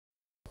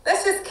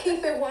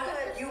keep it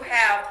 100. You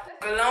have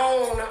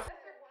blown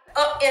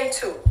up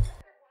into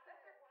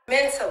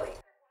mentally,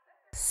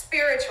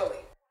 spiritually,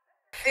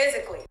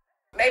 physically,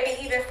 maybe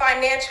even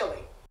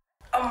financially,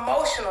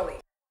 emotionally.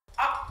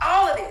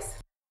 All of this.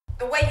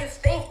 The way you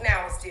think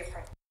now is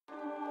different.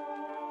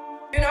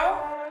 You know?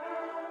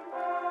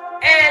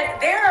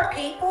 And there are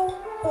people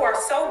who are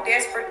so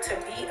desperate to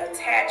be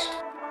attached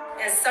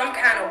in some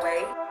kind of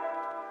way,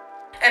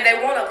 and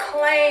they want to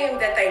claim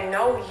that they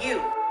know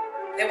you.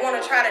 They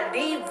want to try to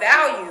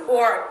devalue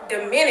or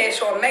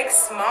diminish or make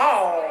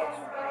small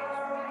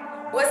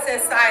what's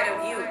inside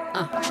of you.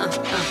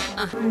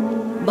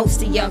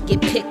 Most of y'all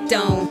get picked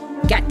on.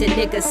 Got the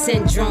nigga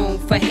syndrome.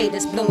 For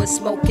haters blowing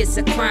smoke, it's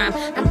a crime.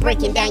 I'm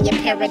breaking down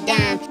your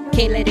paradigm.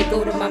 Can't let it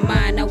go to my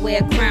mind, I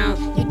wear a crown.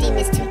 You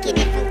demons tweaking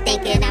if you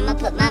thinking I'ma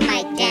put my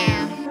mic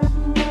down.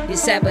 You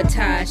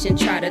sabotage and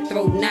try to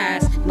throw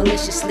knives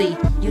maliciously.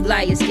 You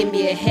liars give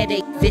me a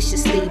headache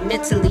viciously.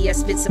 Mentally I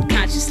spit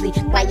subconsciously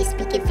while you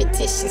speaking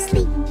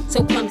fictitiously.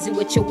 So clumsy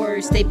with your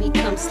words, they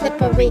become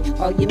slippery.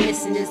 All you're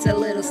missing is a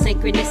little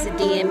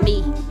synchronicity in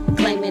me,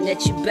 claiming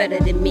that you better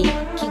than me.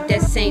 Keep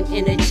that same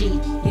energy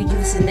you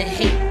using to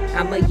hate.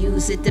 I'ma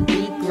use it to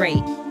be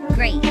great.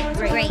 Great,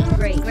 great, great,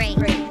 great, great,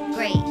 great,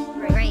 great.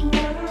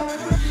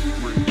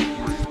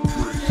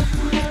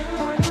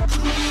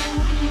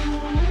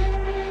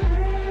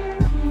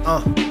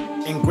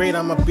 And great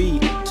I'ma be.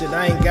 Shit,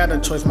 I ain't got a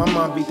choice. My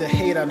mom beat the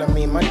hate out of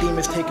me. My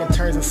demons taking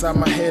turns inside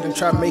my head and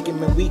try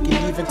making me weak.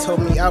 And even told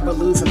me I would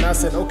lose, and I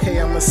said, okay,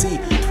 I'ma see.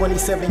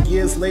 27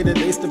 years later,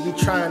 they still be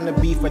trying to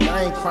beef. But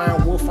I ain't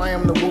crying wolf, I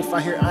am the wolf.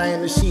 I hear I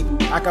am the sheep.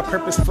 I got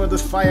purpose for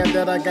this fire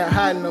that I got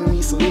hiding on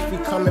me. So if you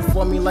coming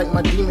for me like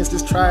my demons,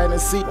 just try it and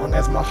see. Long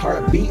as my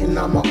heart beating,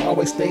 I'ma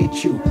always stay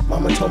true.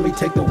 Mama told me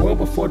take the world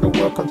before the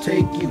world come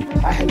take you.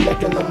 I had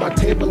nothing on my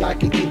table I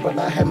could eat, but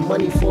I had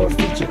money for a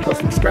future.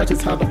 Cause from scratch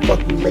is how the fuck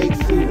we make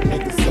food,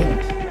 nigga.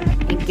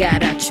 In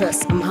God I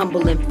trust, I'm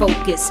humble and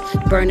focused,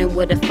 burning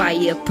with a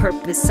fire of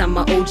purpose. I'm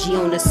a OG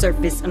on the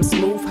surface. I'm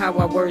smooth how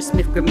I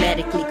wordsmith,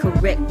 grammatically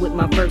correct with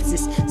my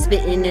verses,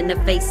 spitting in the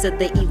face of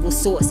the evil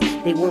source.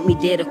 They want me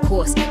dead, of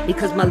course,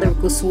 because my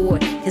lyrical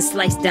sword can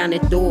slice down the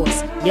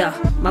doors. Yeah,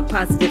 my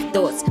positive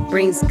thoughts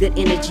brings good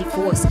energy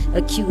force.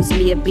 Accuse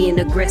me of being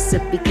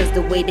aggressive because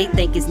the way they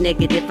think is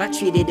negative. I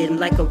treated them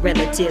like a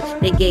relative.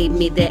 They gave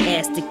me their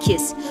ass to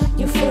kiss.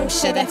 You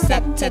fools should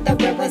accept to the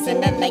rivers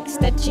and the lakes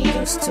that you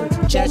used to.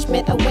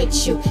 Judgment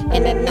awaits you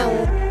in the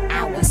known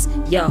hours.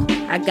 Yo,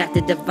 I got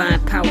the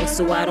divine power,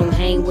 so I don't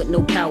hang with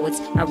no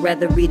cowards. I'd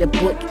rather read a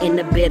book in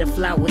a bed of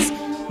flowers.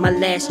 My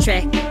last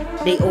track,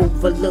 they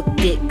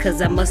overlooked it,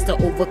 cause I musta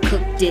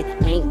overcooked it.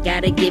 Ain't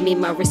gotta give me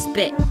my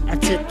respect, I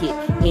took it.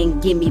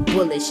 And give me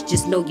bullets,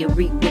 just know you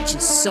reap what you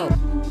sow.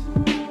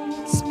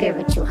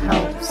 Spiritual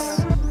hoes.